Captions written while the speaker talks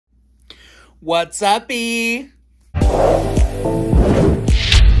What's up-y?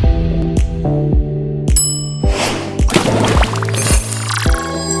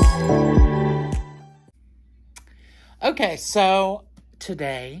 Okay, so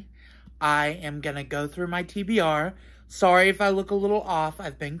today I am going to go through my TBR. Sorry if I look a little off.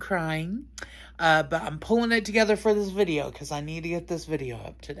 I've been crying. But I'm pulling it together for this video because I need to get this video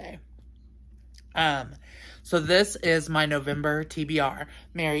up today. So this is my November TBR.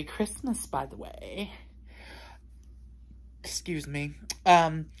 Merry Christmas, by the way. Excuse me.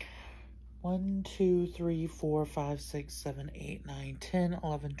 1, 2, 3, 4, 5, 6, 7, 8, 9, 10,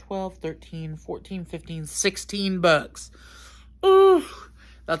 11, 12, 13, 14, 15, 16 books. Ooh,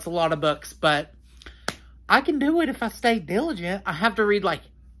 that's a lot of books, but I can do it if I stay diligent. I have to read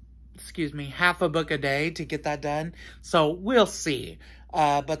half a book a day to get that done. So we'll see.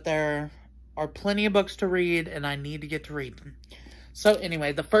 But there are plenty of books to read, and I need to get to read them. So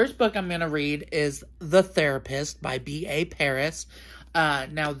anyway, the first book I'm going to read is The Therapist by B.A. Paris.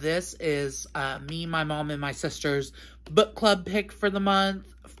 Now this is me, my mom, and my sister's book club pick for the month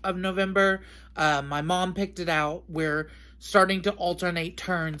of November. My mom picked it out. We're starting to alternate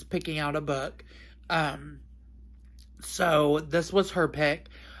turns picking out a book. So this was her pick.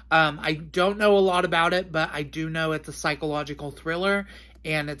 I don't know a lot about it, but I do know it's a psychological thriller.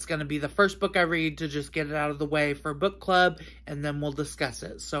 And it's going to be the first book I read to just get it out of the way for book club, and then we'll discuss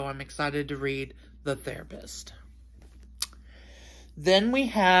it. So I'm excited to read The Therapist. Then we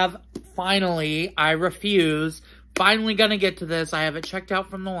have, finally, I Refuse. Finally going to get to this. I have it checked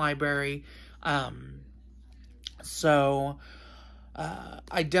out from the library. So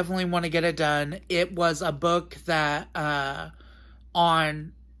I definitely want to get it done. It was a book that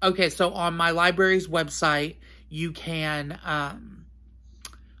on my library's website, you can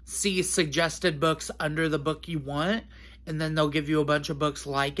see suggested books under the book you want, and then they'll give you a bunch of books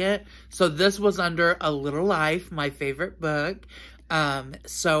like it. So this was under A Little Life, my favorite book.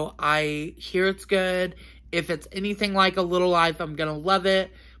 So I hear it's good. If it's anything like A Little Life, I'm gonna love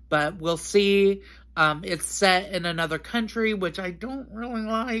it, but we'll see. It's set in another country, which I don't really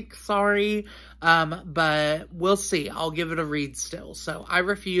like, sorry. But we'll see. I'll give it a read still. So I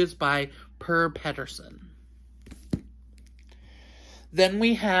Refuse by Per Pedersen. Then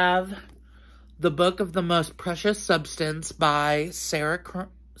we have The Book of the Most Precious Substance by Sarah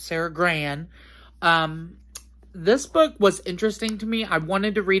Gran. This book was interesting to me. I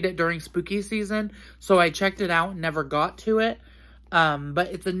wanted to read it during spooky season, so I checked it out and never got to it. But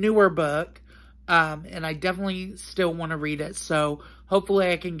it's a newer book, and I definitely still want to read it, so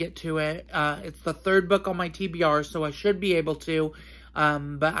hopefully I can get to it. It's the third book on my TBR, so I should be able to,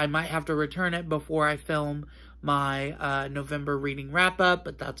 but I might have to return it before I film my November reading wrap-up,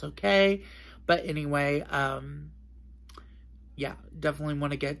 but that's okay. But anyway, yeah, definitely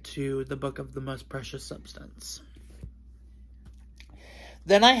want to get to The Book of the Most Precious Substance.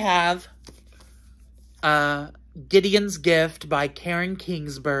 Then I have Gideon's Gift by Karen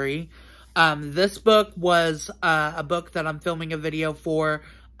Kingsbury. This book was a book that I'm filming a video for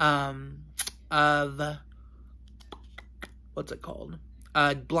of, what's it called?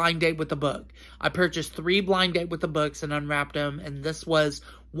 Blind Date with the Book. I purchased 3 Blind Date with the Books and unwrapped them, and this was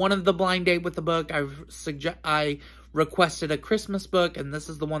one of the Blind Date with the Book. I requested a Christmas book, and this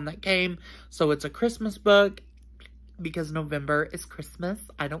is the one that came. So it's a Christmas book because November is Christmas.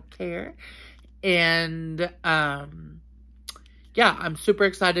 I don't care. And yeah, I'm super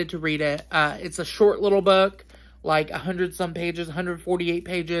excited to read it. It's a short little book, like 100-some pages, 148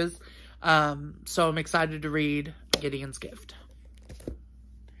 pages. So I'm excited to read Gideon's Gift.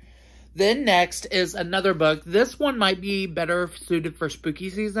 Then next is another book. This one might be better suited for spooky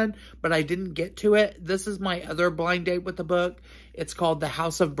season, but I didn't get to it. This is my other Blind Date with the book. It's called The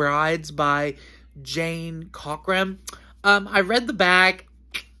House of Brides by Jane Cochran. I read the back.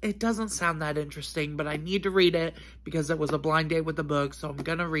 It doesn't sound that interesting, but I need to read it because it was a Blind Date with the book, so I'm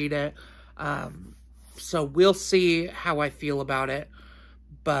going to read it. So we'll see how I feel about it.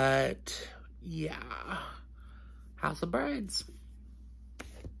 But, yeah. House of Brides.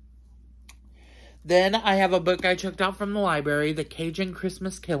 Then I have a book I checked out from the library, The Cajun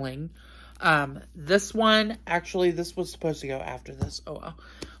Christmas Killing. This one, actually, this was supposed to go after this. Oh,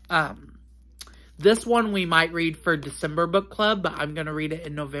 well. This one we might read for December book club, but I'm going to read it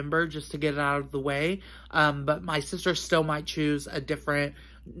in November just to get it out of the way. But my sister still might choose a different,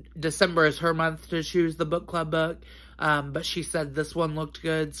 December is her month to choose the book club book. But she said this one looked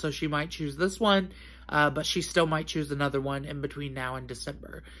good, so she might choose this one. But she still might choose another one in between now and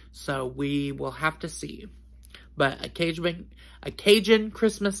December. So we will have to see. But A Cajun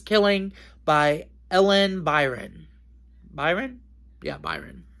Christmas Killing by Ellen Byron. Byron? Yeah,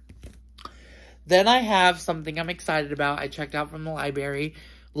 Byron. Then I have something I'm excited about. I checked out from the library.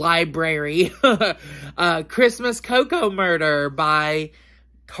 Christmas Cocoa Murder by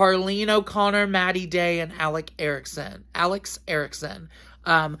Carlene O'Connor, Maddie Day, and Alex Erickson.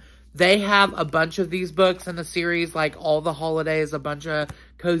 They have a bunch of these books in the series, like all the holidays, a bunch of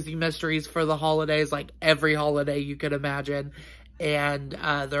cozy mysteries for the holidays, like every holiday you could imagine. And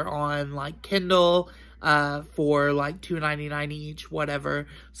they're on like Kindle for like $2.99 each, whatever.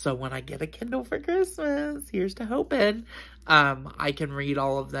 So when I get a Kindle for Christmas, here's to hoping, I can read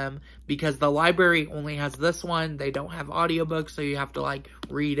all of them, because the library only has this one. They don't have audiobooks, so you have to like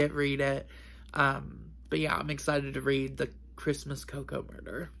read it. But yeah, I'm excited to read the Christmas Cocoa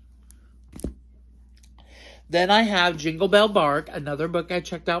Murder. Then I have Jingle Bell Bark, another book I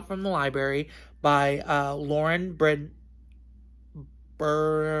checked out from the library by Lauren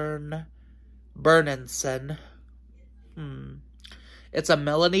Bernenson. It's a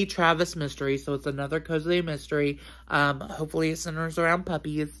Melanie Travis mystery, so it's another cozy mystery. Hopefully it centers around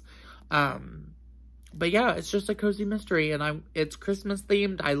puppies. But yeah, it's just a cozy mystery, and it's Christmas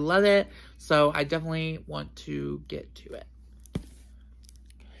themed. I love it, so I definitely want to get to it.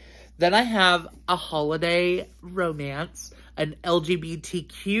 Then I have a holiday romance, an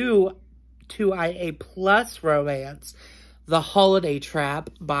LGBTQ2IA+ romance, The Holiday Trap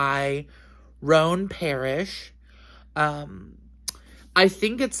by Roan Parrish. I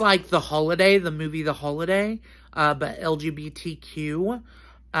think it's like The Holiday, the movie The Holiday, but LGBTQ.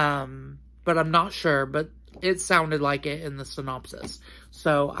 But I'm not sure, but it sounded like it in the synopsis.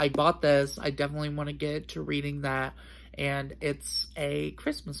 So I bought this. I definitely want to get to reading that. And it's a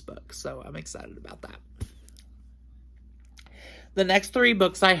Christmas book, so I'm excited about that. The next 3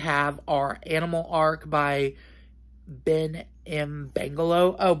 books I have are Animal Arc by Ben M.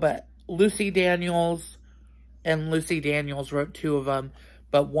 Bangalow. Oh, but Lucy Daniels wrote 2 of them,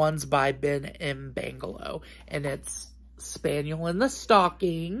 but one's by Ben M. Bangalow, and it's Spaniel in the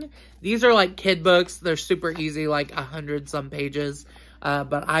Stocking. These are like kid books. They're super easy, like 100-some pages.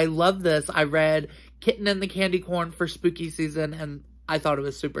 But I love this. I read Kitten and the Candy Corn for spooky season, and I thought it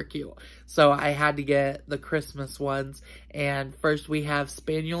was super cute. So I had to get the Christmas ones. And first we have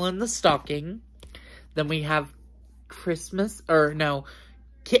Spaniel in the Stocking. Then we have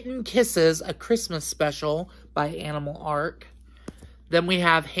Kitten Kisses, a Christmas special by Animal Arc. Then we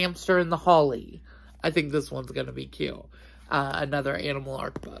have Hamster in the Holly. I think this one's going to be cute. Another Animal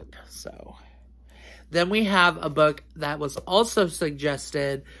Arc book. So then we have a book that was also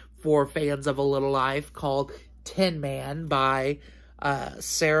suggested for fans of A Little Life called Tin Man by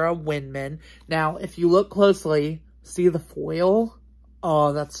Sarah Winman. Now, if you look closely, see the foil?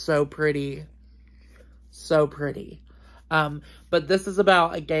 Oh, that's so pretty. So pretty. But this is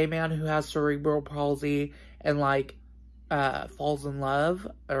about a gay man who has cerebral palsy and like falls in love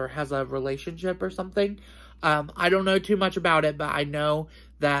or has a relationship or something. I don't know too much about it, but I know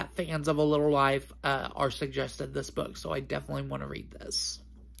that fans of A Little Life are suggested this book, so I definitely want to read this.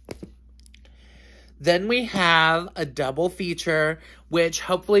 Then we have a double feature, which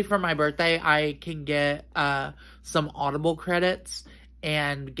hopefully for my birthday I can get some Audible credits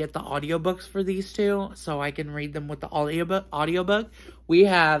and get the audiobooks for these 2 so I can read them with the audiobook. We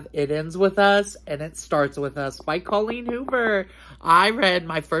have It Ends With Us and It Starts With Us by Colleen Hoover. I read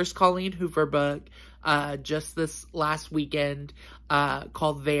my first Colleen Hoover book just this last weekend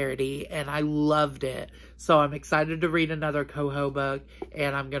called Verity, and I loved it. So I'm excited to read another Coho book,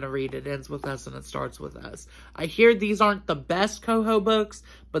 and I'm going to read It Ends With Us and It Starts With Us. I hear these aren't the best Coho books,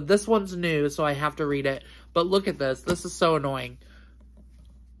 but this one's new, so I have to read it. But look at this. This is so annoying.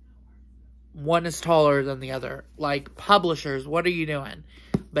 One is taller than the other. Like, publishers, what are you doing?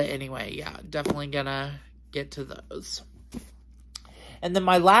 But anyway, yeah, definitely gonna get to those. And then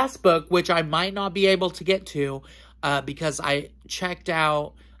my last book, which I might not be able to get to because I checked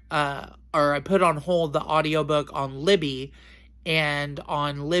out, or I put on hold the audiobook on Libby. And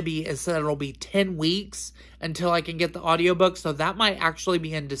on Libby, it said it'll be 10 weeks until I can get the audiobook. So that might actually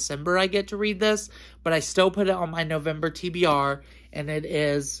be in December I get to read this. But I still put it on my November TBR. And it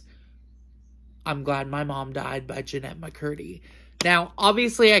is I'm Glad My Mom Died by Jeanette McCurdy. Now,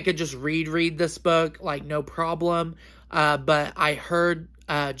 obviously, I could just read this book, like, no problem. But I heard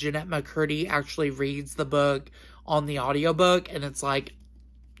Jeanette McCurdy actually reads the book on the audiobook, and it's like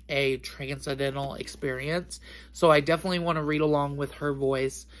a transcendental experience. So I definitely want to read along with her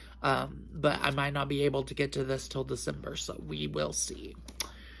voice. But I might not be able to get to this till December, so we will see.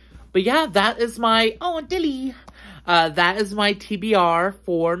 But yeah, that is my, Dilly. That is my TBR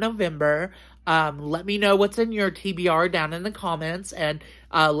for November. Let me know what's in your TBR down in the comments, and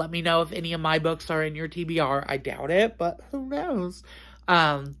let me know if any of my books are in your TBR. I doubt it, but who knows?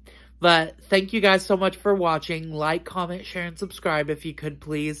 But thank you guys so much for watching. Like, comment, share, and subscribe if you could,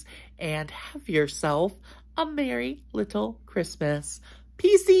 please. And have yourself a Merry Little Christmas.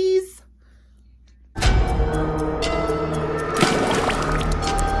 Peaces!